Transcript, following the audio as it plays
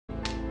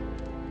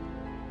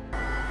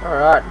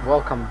Alright,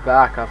 welcome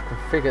back. I've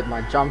configured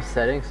my jump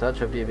settings, so that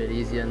should be a bit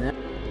easier now.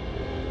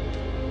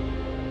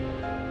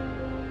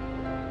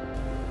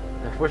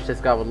 I wish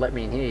this guy would let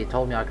me in here. He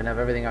told me I can have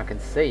everything I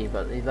can see,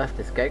 but he left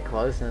this gate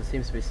closed and there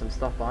seems to be some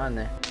stuff behind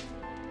there.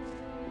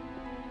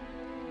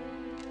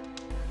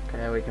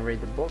 Okay, we can read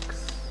the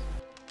books.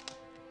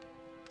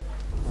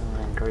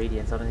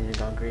 Ingredients, I don't need to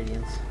go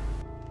ingredients.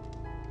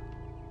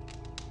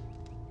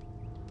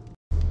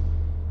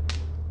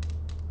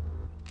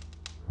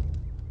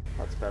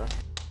 That's better.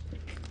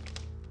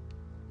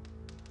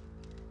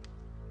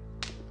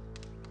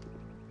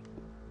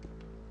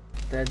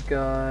 Dead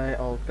guy,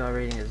 old guy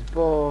reading his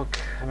book.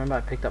 I remember I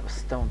picked up a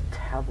stone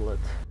tablet.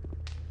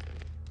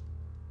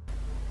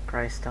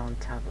 Grey stone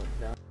tablet.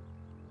 No.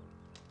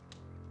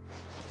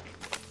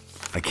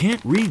 I can't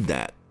read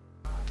that.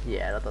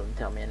 Yeah, that doesn't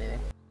tell me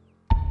anything.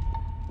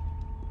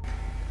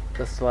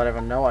 Just to let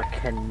everyone know, I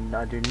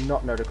do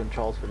not know the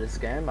controls for this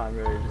game. I'm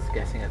really just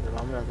guessing at the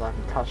moment, as I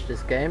haven't touched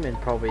this game in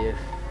probably a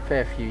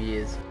fair few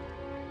years.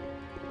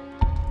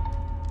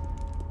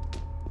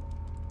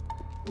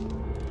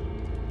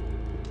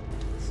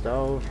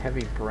 Stove,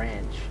 heavy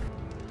branch.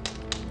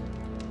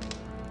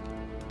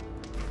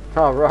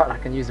 Oh right, I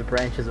can use a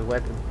branch as a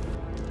weapon.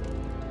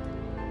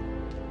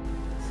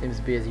 Seems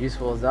to be as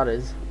useful as that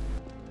is.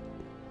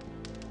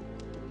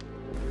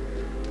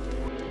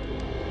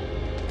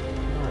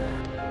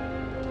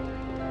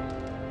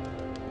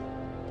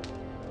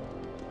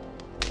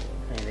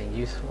 Anything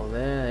useful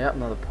there? Yep,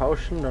 another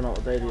potion. Don't know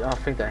what they do. Oh, I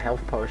think they're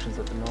health potions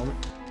at the moment.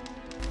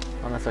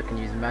 Unless I can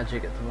use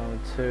magic at the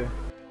moment too.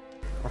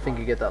 I think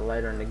you get that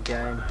later in the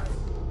game.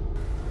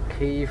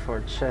 Key for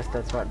a chest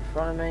that's right in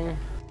front of me.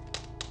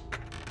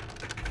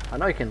 I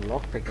know you can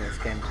lockpick in this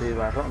game too,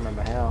 but I don't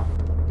remember how.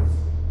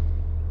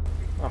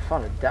 Oh, I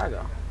found a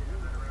dagger.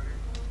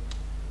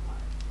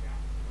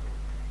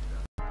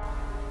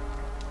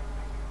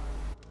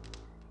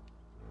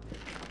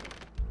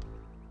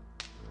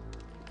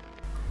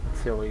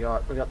 Let's see what we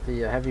got. We got the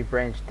heavy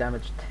branch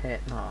damage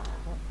 10. Oh,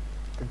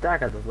 the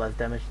dagger does less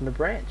damage than the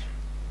branch.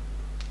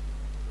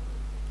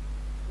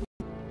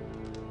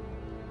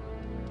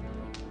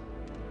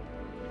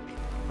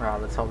 Right,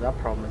 let's hope that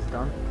problem is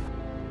done.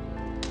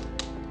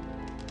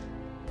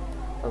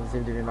 Doesn't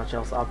seem to be much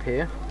else up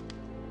here.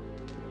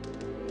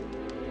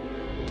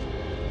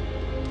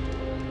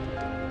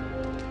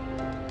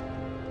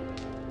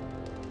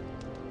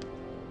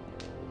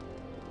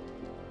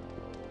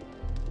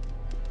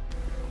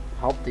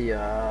 Hope the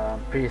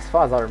as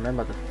far as I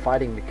remember, the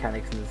fighting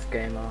mechanics in this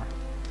game are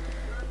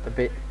a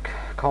bit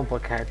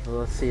complicated.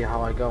 Let's see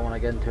how I go when I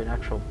get into an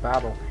actual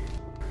battle.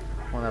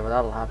 Whenever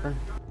that'll happen.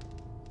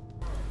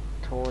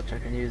 Torch, I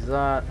can use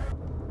that.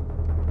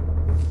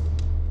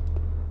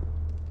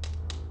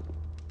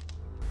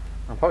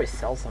 I'll probably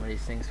sell some of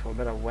these things for a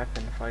better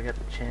weapon if I get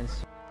the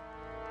chance.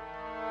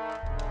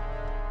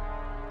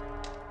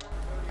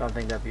 Don't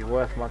think that'd be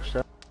worth much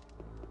though.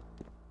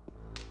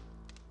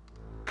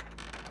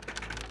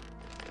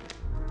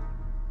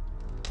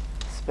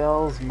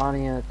 Spells,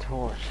 money, and a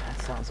torch.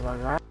 That sounds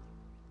about right.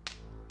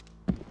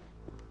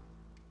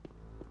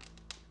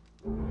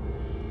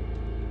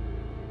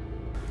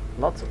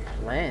 Lots of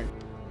plants.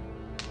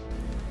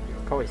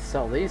 Probably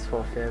sell these for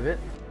a fair bit.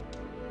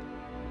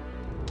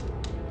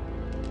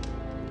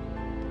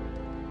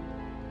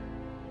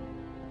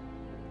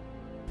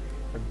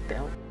 A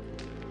belt.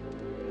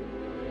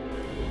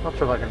 Not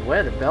sure if I can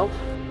wear the belt.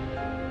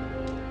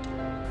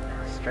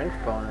 Strength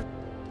bonus.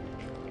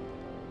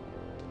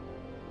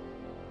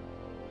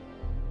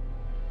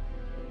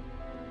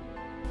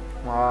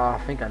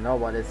 I think I know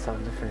why there's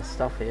some different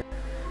stuff here.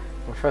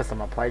 Well, first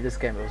time I played this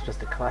game, it was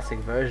just a classic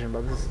version,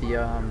 but this is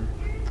the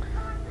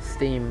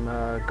Steam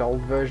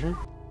Gold version.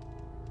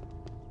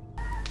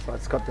 So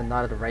it's got the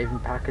Night of the Raven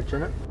package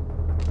in it.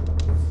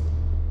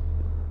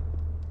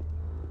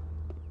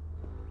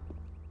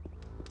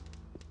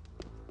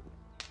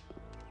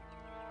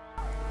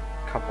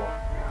 Couple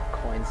of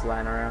coins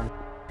lying around.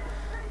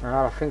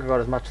 Alright, I think I got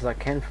as much as I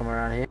can from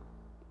around here.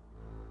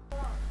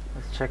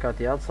 Let's check out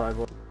the outside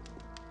world.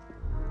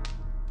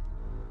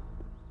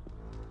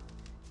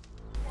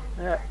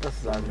 Yeah, this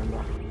is what I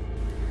remember.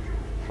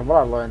 From what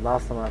I learned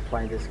last time I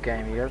played this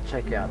game, you gotta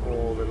check out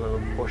all the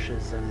little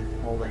bushes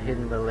and all the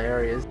hidden little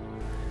areas,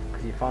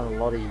 because you find a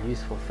lot of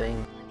useful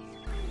things.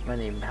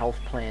 Many health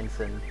plants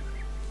and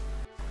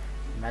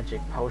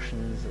magic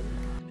potions and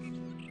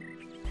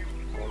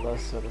all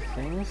those sort of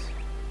things.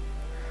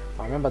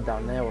 I remember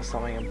down there was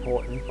something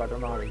important, but I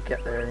don't know how to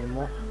get there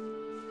anymore.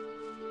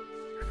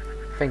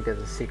 I think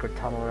there's a secret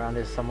tunnel around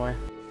here somewhere.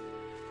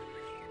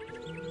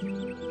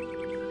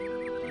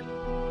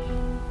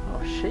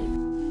 Oh, sheep.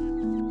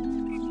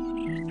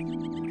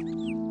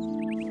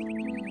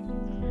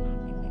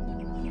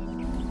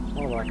 I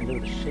don't know what I can do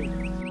with the sheep.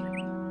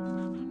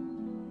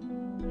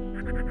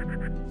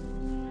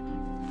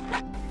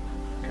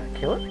 Can I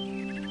kill it?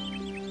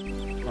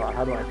 Alright,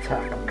 how do I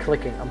attack? I'm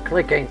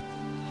clicking.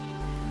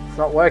 It's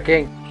not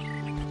working.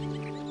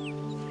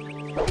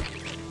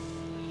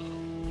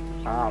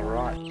 Ah,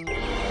 right.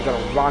 You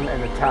gotta run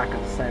and attack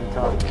at the same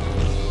time.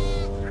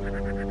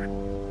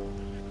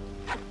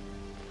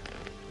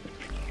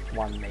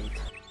 One meat.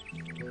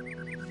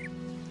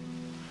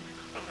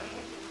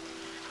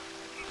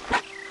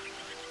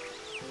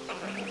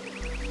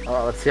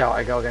 Alright, let's see how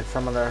I go against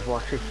someone that will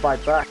actually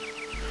fight back.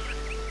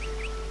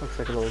 Looks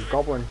like a little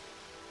goblin.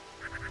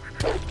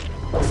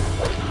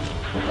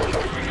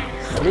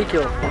 Sneak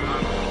kill.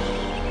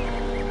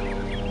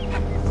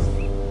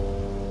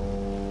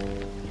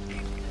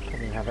 Doesn't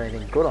even have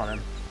anything good on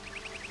him.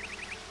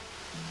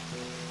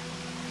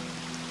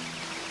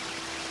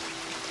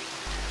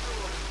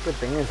 Good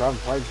thing is I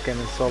haven't played this game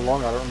in so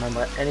long I don't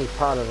remember any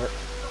part of it.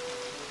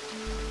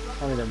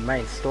 Only the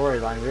main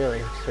storyline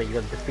really, so you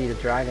gotta defeat a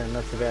dragon and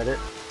that's about it.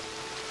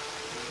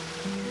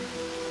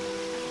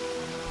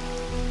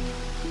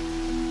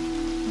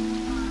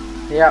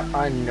 Yep,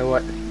 I knew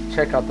it.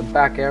 Check out the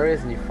back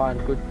areas and you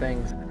find good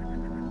things.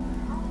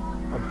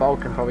 A bow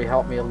can probably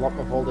help me a lot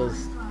with all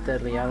those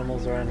deadly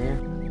animals around here.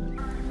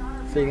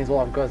 Seeing as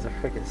all I've got is a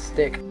freaking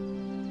stick.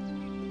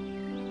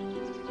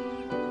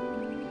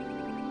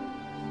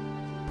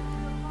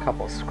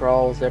 Couple of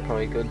scrolls, they're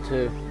probably good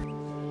too.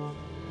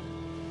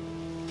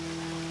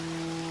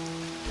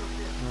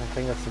 I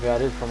think that's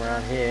about it from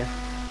around here.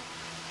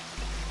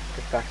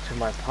 Get back to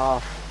my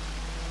path.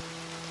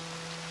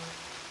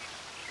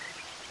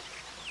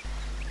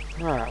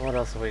 Alright, what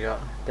else have we got?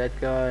 Dead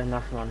guy,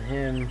 nothing on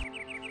him.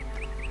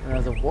 And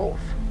there's a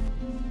wolf.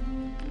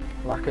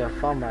 Lucky I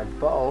found my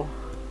bow.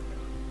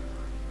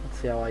 Let's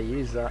see how I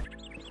use that.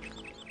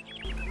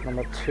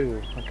 Number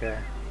 2, okay.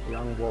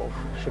 Young wolf.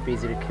 Should be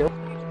easy to kill.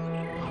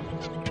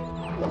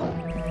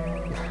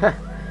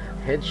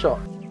 Headshot.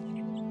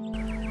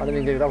 I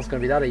didn't think that was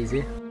going to be that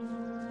easy.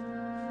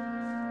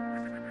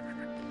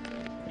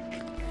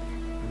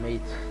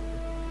 Meat.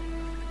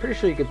 Pretty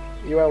sure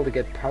you're able to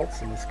get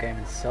pelts in this game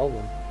and sell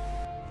them.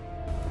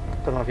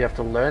 Don't know if you have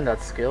to learn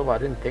that skill, but I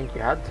didn't think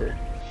you had to.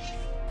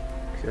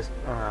 Just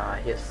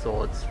here's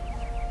swords.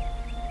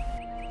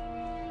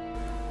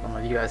 I don't know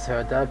if you guys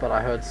heard that, but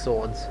I heard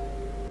swords.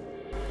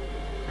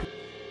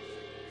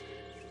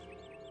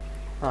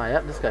 Oh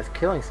yeah, this guy's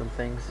killing some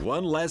things.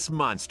 One less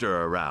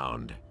monster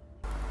around.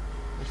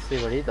 Let's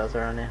see what he does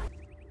around here.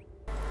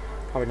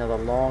 Probably another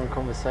long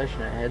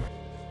conversation ahead.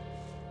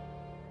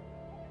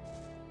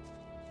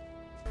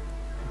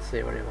 Let's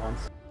see what he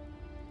wants.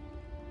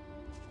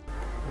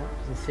 Well,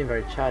 doesn't seem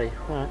very chatty.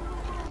 Alright.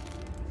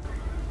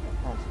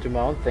 I'll just do my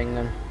own thing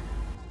then.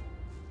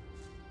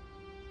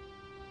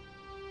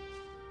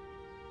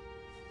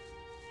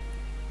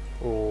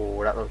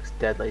 Oh, that looks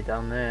deadly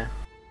down there.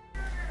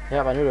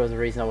 Yep, I knew there was a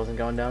reason I wasn't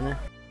going down there.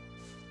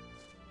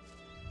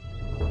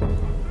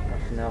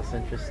 Nothing else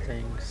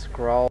interesting.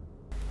 Scroll.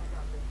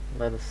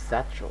 Leather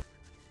satchel.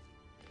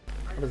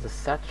 What does a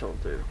satchel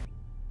do?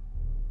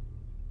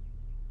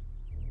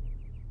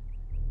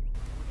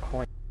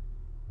 Coin.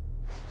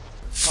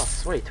 Oh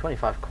sweet,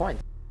 25 coins.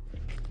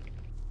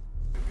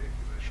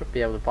 Should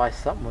be able to buy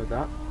something with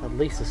that. At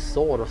least a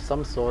sword of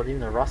some sort,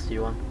 even a rusty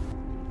one.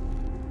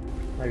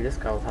 Maybe this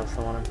guy will have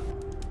some on him.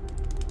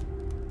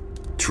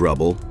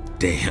 Trouble?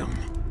 Damn.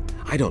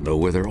 I don't know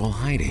where they're all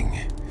hiding.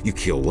 You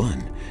kill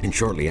one, and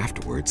shortly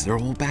afterwards they're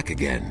all back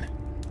again.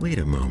 Wait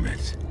a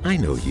moment. I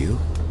know you.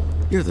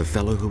 You're the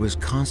fellow who was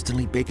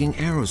constantly baking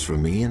arrows for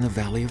me in the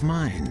Valley of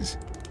Mines.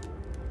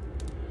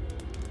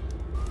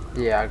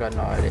 Yeah, I got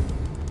no idea.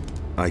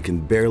 I can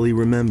barely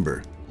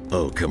remember.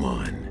 Oh, come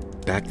on.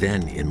 Back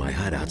then, in my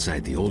hut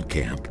outside the old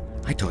camp,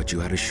 I taught you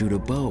how to shoot a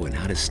bow and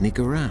how to sneak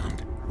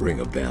around. Ring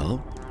a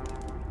bell?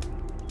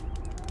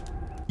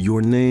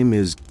 Your name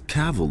is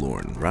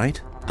Cavalorn,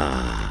 right?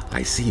 Ah,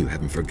 I see you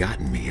haven't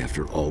forgotten me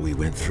after all we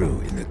went through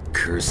in the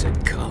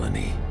cursed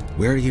colony.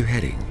 Where are you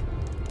heading?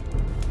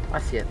 I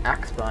see an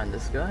axe behind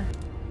this guy.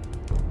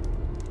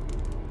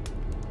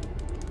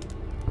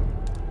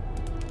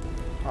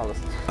 Oh,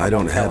 I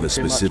don't have a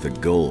specific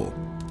goal.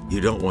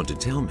 You don't want to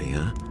tell me,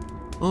 huh?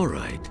 All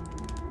right.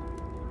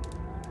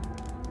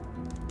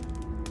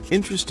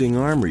 Interesting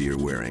armor you're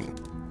wearing.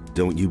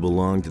 Don't you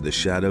belong to the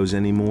Shadows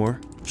anymore?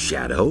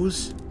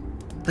 Shadows?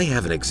 They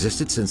haven't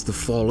existed since the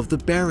fall of the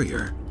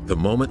barrier. The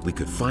moment we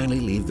could finally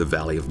leave the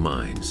Valley of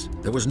Mines,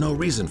 there was no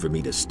reason for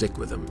me to stick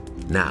with them.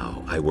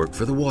 Now I work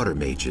for the Water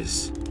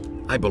Mages.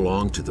 I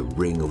belong to the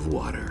Ring of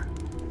Water.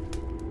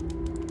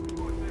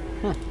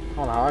 Oh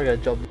no, I got a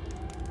job.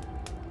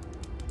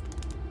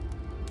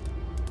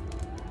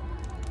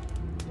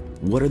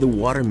 What are the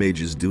Water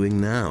Mages doing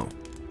now?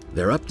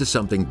 They're up to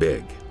something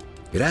big.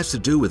 It has to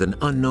do with an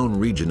unknown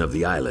region of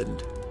the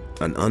island.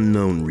 An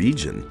unknown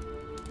region?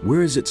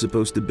 Where is it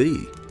supposed to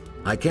be?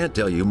 I can't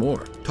tell you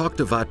more. Talk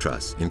to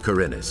Vatras in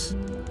Korinis.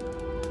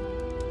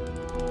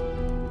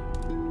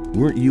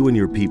 Weren't you and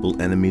your people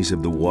enemies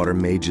of the Water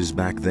Mages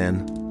back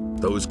then?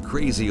 Those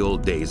crazy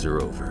old days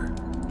are over.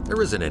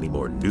 There isn't any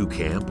more new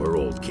camp or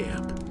old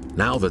camp.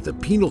 Now that the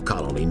penal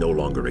colony no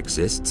longer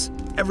exists,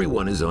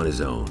 everyone is on his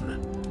own.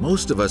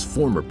 Most of us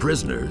former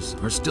prisoners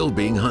are still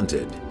being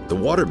hunted. The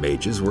Water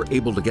Mages were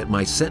able to get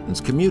my sentence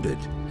commuted,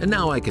 and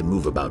now I can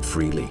move about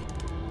freely.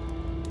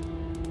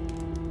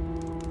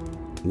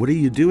 What are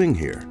you doing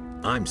here?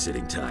 I'm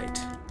sitting tight.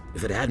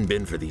 If it hadn't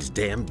been for these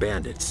damn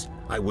bandits,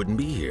 I wouldn't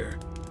be here.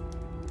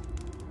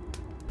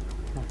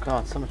 Oh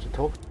god, so much to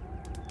talk.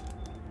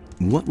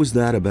 What was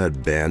that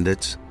about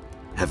bandits?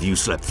 Have you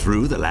slept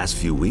through the last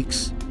few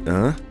weeks?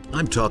 Huh?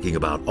 I'm talking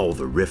about all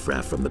the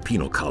riffraff from the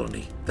penal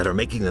colony that are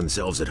making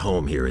themselves at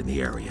home here in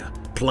the area,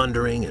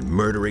 plundering and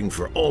murdering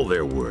for all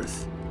they're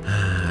worth.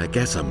 I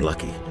guess I'm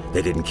lucky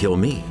they didn't kill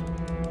me.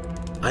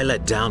 I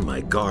let down my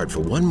guard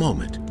for one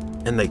moment,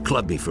 and they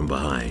clubbed me from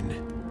behind.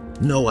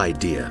 No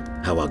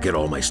idea how I'll get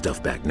all my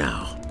stuff back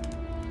now.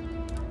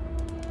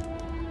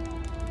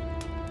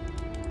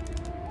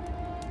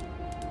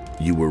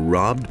 You were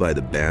robbed by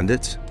the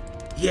bandits?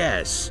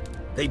 Yes,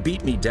 they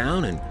beat me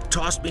down and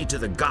tossed me to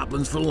the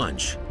goblins for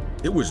lunch.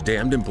 It was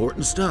damned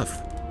important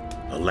stuff.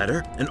 A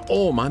letter and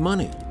all my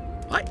money.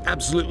 I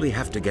absolutely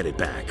have to get it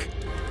back.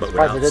 But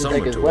Surprised they without didn't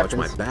someone take his to watch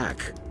my weapons.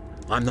 back,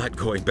 I'm not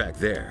going back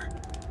there.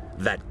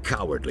 That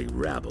cowardly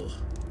rabble.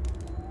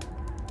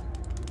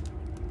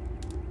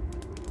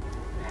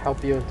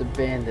 Help you with the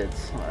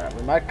bandits. Alright,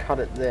 we might cut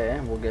it there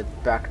and we'll get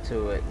back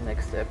to it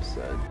next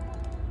episode.